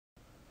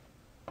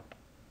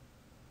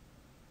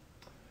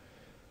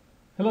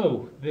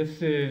Hello,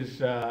 this is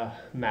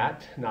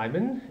Matt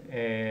Nyman,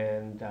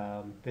 and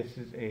this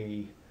is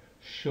a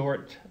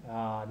short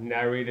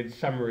narrated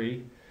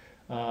summary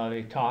of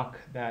a talk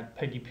that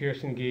Peggy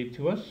Pierson gave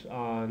to us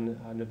on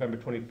November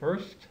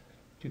 21st,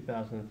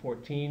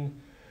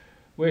 2014,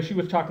 where she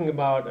was talking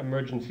about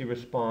emergency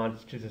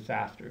response to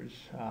disasters.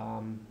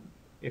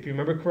 If you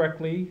remember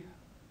correctly,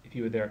 if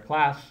you were there at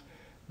class,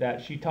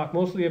 that she talked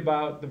mostly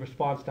about the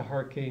response to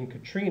Hurricane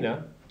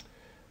Katrina,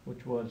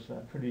 which was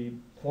a pretty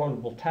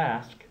formidable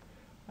task,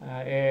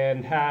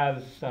 and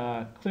has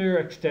clear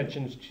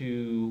extensions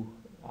to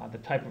the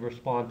type of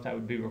response that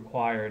would be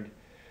required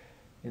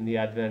in the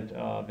advent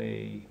of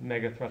a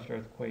megathrust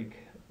earthquake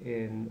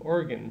in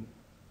Oregon.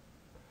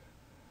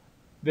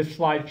 This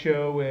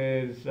slideshow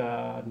is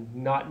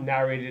not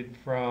narrated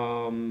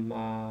from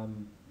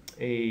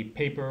a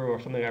paper or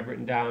something I've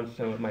written down,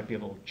 so it might be a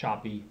little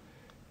choppy,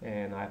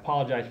 and I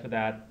apologize for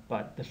that,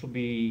 but this will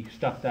be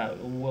stuff that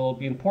will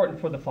be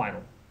important for the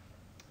final.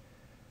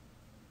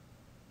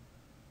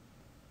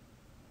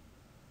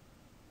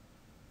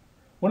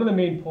 One of the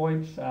main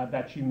points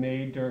that she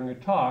made during her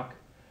talk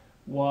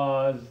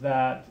was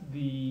that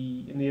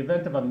in the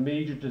event of a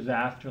major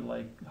disaster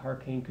like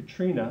Hurricane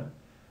Katrina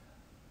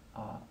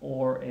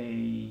or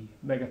a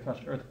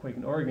megathrust earthquake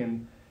in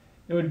Oregon,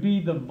 it would be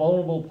the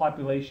vulnerable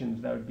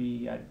populations that would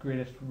be at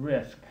greatest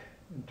risk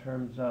in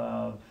terms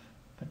of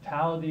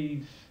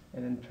fatalities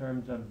and in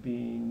terms of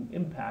being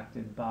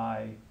impacted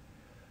by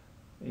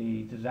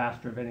a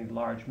disaster of any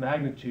large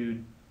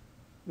magnitude.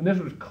 And this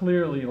was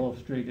clearly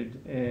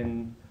illustrated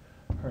in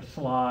her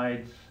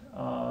slides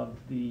of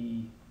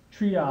the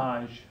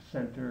triage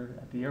center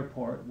at the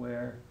airport,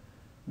 where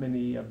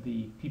many of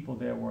the people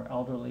there were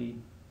elderly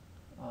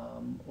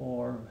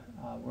or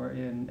were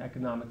in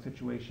economic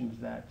situations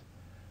that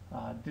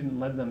didn't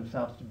lend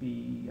themselves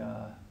to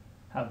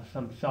have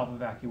some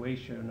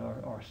self-evacuation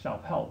or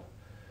self-help.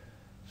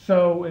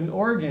 So in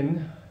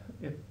Oregon,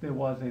 if there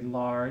was a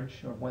large,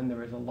 or when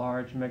there is a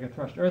large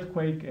megathrust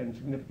earthquake and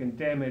significant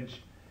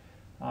damage,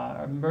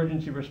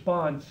 emergency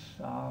response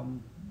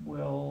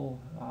will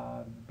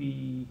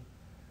be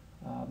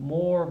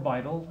more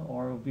vital,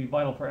 or will be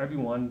vital for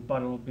everyone,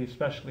 but it will be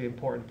especially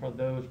important for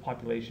those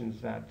populations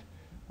that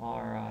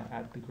are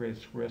at the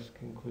greatest risk,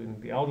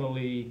 including the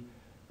elderly,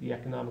 the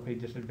economically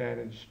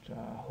disadvantaged,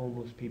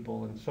 homeless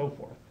people, and so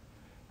forth.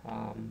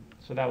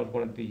 So that was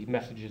one of the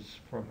messages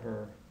from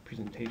her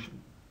presentation.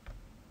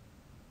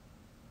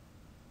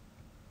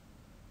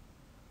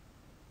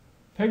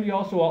 Peggy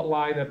also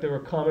outlined that there were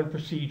common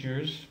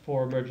procedures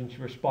for emergency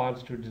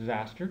response to a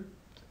disaster.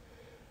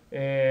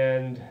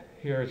 And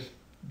here's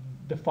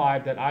the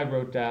 5 that I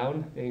wrote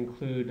down. They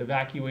include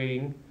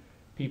evacuating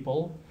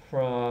people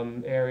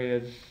from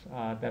areas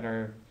that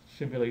are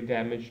severely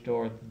damaged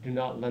or do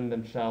not lend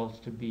themselves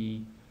to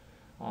be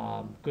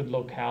good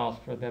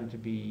locales for them to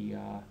be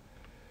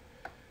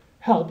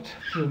helped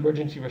through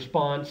emergency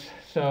response.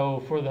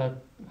 So for the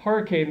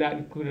hurricane, that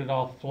included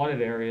all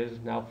flooded areas.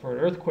 Now for an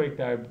earthquake,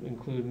 that would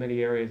include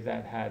many areas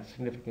that had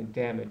significant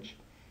damage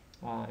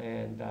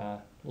and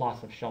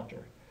loss of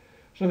shelter.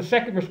 So the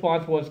second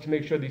response was to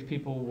make sure these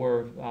people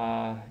were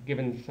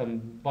given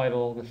some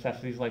vital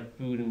necessities like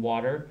food and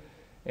water,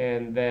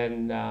 and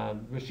then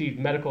received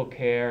medical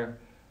care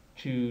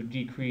to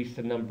decrease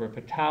the number of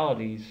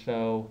fatalities.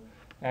 So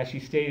as she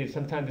stated,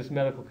 sometimes this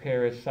medical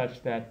care is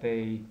such that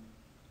they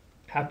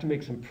have to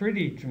make some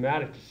pretty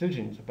dramatic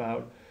decisions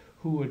about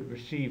who would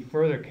receive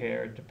further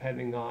care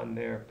depending on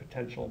their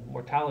potential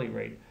mortality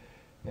rate.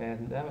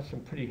 And that was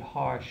some pretty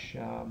harsh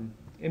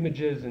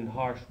images and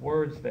harsh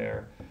words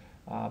there,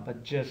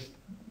 but just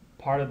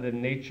part of the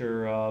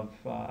nature of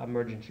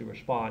emergency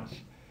response.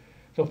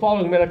 So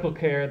following medical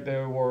care,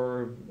 there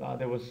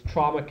was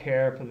trauma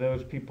care for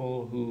those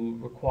people who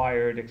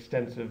required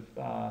extensive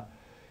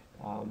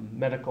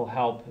medical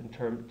help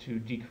to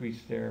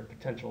decrease their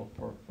potential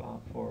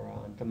for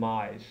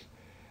demise.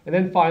 And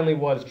then finally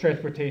was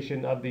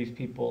transportation of these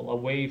people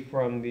away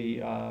from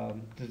the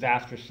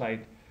disaster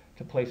site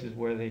to places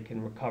where they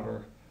can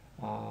recover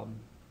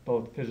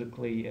both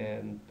physically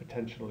and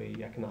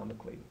potentially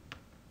economically.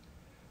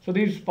 So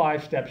these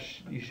 5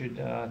 steps you should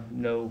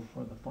know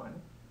for the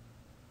final.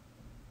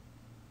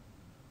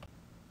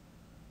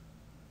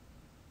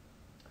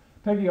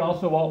 Peggy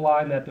also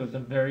outlined that there's a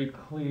very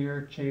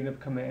clear chain of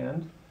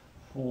command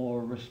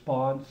for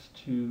response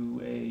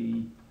to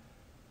a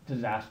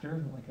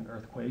disaster, like an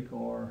earthquake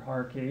or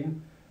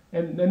hurricane.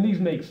 And these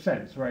make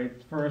sense, right?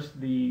 First,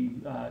 the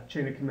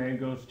chain of command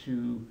goes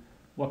to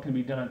what can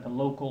be done at the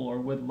local or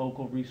with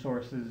local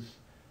resources,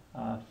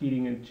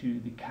 feeding into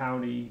the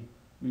county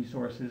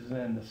resources,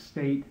 and the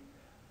state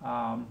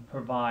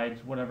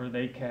provides whatever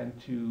they can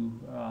to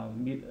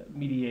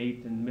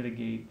mediate and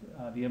mitigate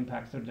the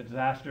impacts of the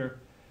disaster.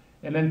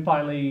 And then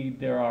finally,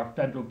 there are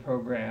federal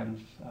programs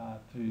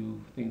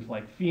through things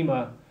like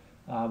FEMA,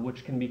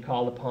 which can be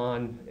called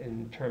upon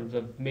in terms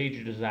of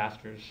major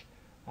disasters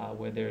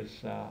where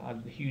there's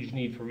a huge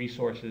need for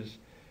resources.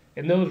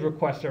 And those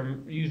requests are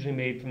usually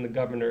made from the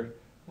governor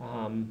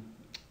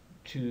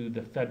to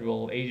the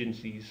federal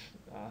agencies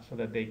so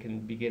that they can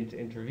begin to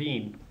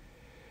intervene.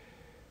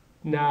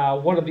 Now,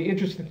 one of the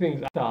interesting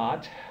things I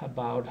thought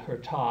about her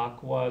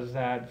talk was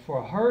that for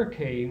a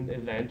hurricane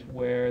event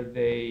where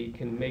they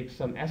can make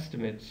some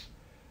estimates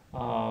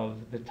of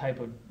the type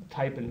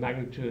and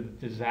magnitude of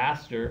the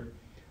disaster,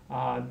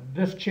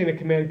 this chain of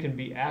command can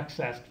be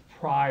accessed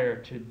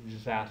prior to the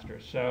disaster.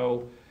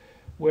 So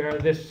where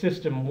this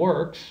system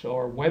works,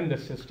 or when the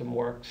system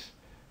works,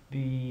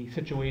 the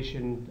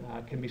situation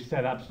can be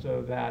set up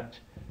so that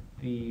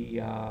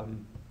the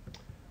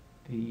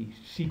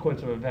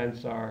sequence of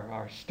events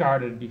are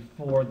started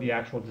before the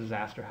actual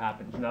disaster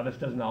happens. Now, this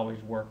doesn't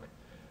always work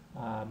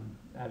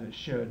as it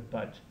should,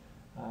 but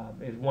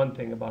is one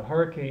thing about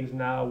hurricanes.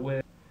 Now,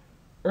 with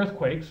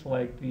earthquakes,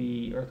 like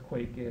the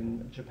earthquake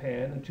in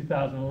Japan in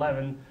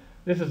 2011,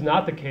 this is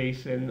not the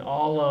case, and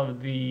all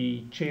of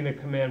the chain of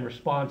command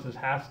responses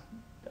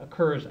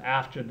occurs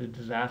after the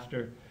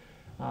disaster,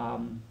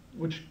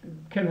 which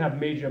can have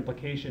major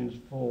implications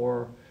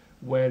for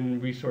when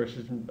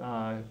resources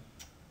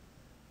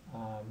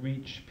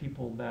reach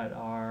people that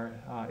are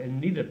in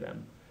need of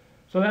them.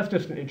 So that's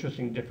just an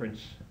interesting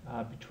difference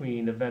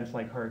between events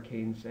like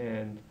hurricanes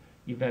and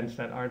events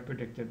that aren't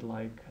predicted,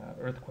 like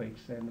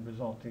earthquakes and the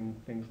resulting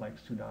things like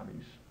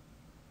tsunamis.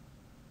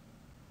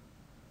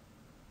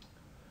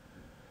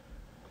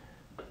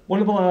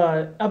 One of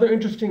the other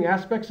interesting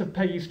aspects of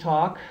Peggy's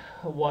talk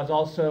was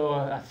also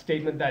a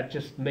statement that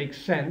just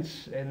makes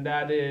sense, and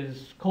that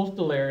is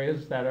coastal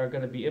areas that are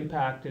going to be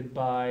impacted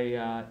by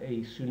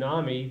a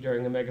tsunami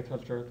during a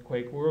megathrust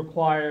earthquake will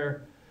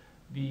require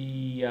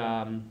the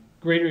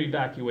greater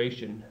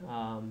evacuation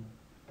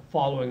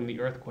following the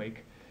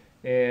earthquake.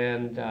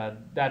 And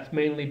that's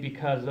mainly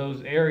because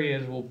those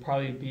areas will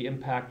probably be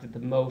impacted the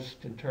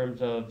most in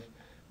terms of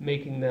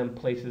making them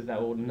places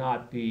that will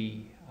not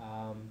be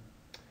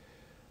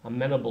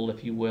amenable,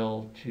 if you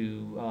will,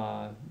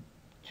 to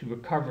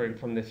recovering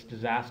from this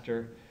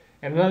disaster.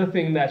 And another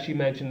thing that she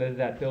mentioned is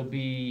that there'll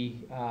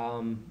be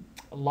a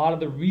lot of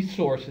the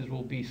resources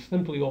will be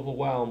simply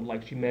overwhelmed.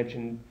 Like she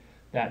mentioned,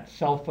 that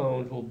cell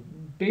phones will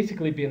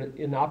basically be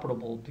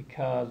inoperable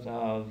because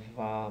of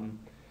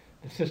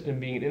the system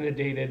being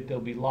inundated.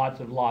 There'll be lots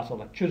of lost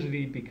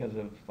electricity because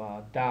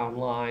of down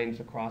lines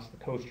across the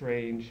coast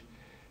range,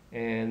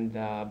 and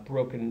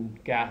broken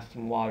gas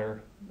and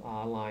water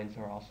lines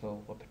are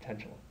also a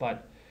potential.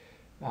 But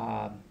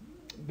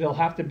there'll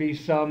have to be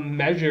some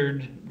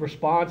measured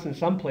response in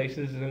some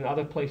places, and in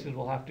other places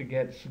we'll have to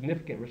get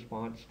significant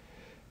response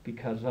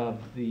because of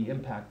the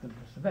impact of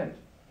this event.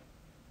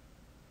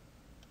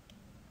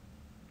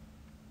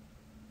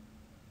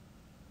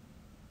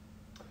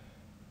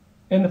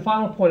 And the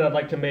final point I'd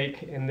like to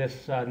make in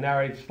this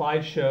narrated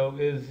slideshow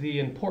is the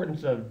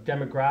importance of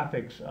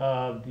demographics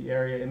of the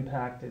area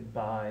impacted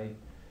by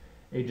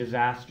a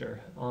disaster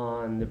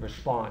on the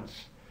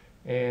response.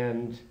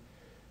 And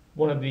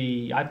one of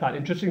the, I thought,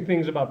 interesting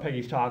things about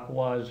Peggy's talk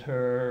was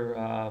her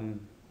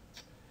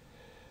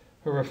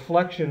her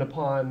reflection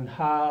upon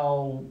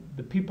how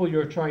the people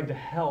you're trying to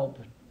help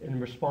in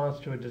response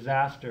to a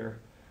disaster,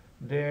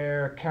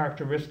 their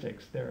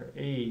characteristics, their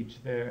age,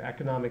 their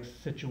economic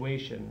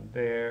situation,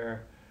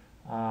 their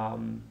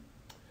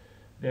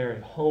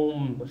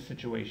home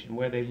situation,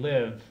 where they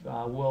live,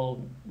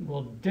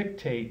 will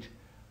dictate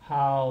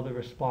how the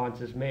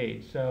response is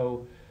made.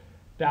 So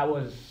that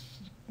was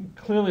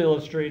clearly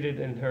illustrated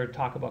in her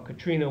talk about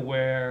Katrina,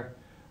 where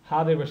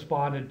how they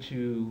responded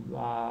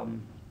to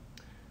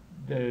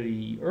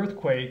the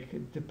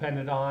earthquake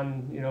depended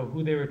on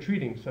who they were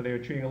treating. So they were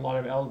treating a lot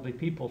of elderly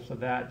people, so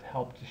that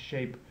helped to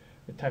shape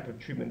the type of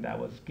treatment that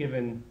was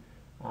given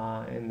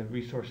and the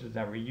resources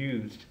that were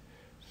used.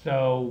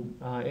 So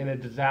in a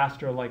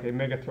disaster like a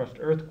megathrust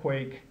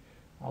earthquake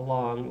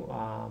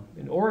along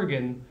in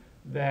Oregon,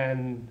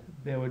 then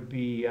there would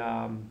be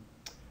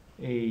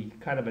a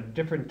kind of a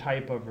different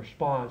type of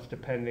response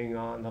depending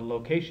on the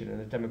location and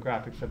the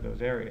demographics of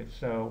those areas.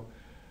 So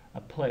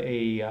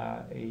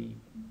a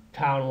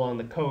town along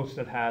the coast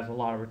that has a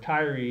lot of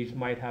retirees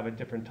might have a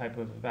different type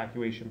of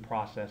evacuation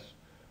process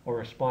or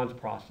response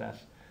process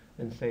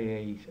than,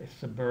 say, a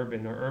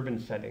suburban or urban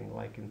setting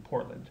like in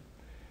Portland.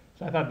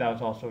 So I thought that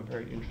was also a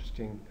very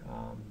interesting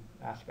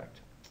aspect.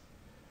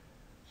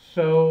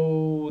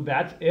 So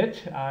that's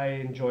it. I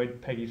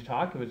enjoyed Peggy's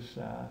talk. It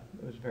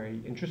was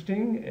very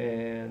interesting,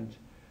 and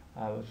it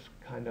was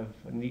kind of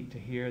neat to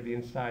hear the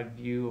inside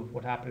view of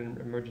what happened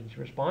in emergency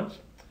response.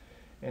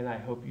 And I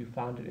hope you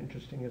found it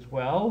interesting as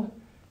well.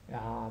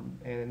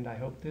 And I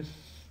hope this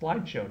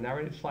slideshow,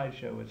 narrated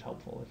slideshow, is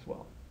helpful as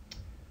well.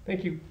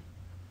 Thank you.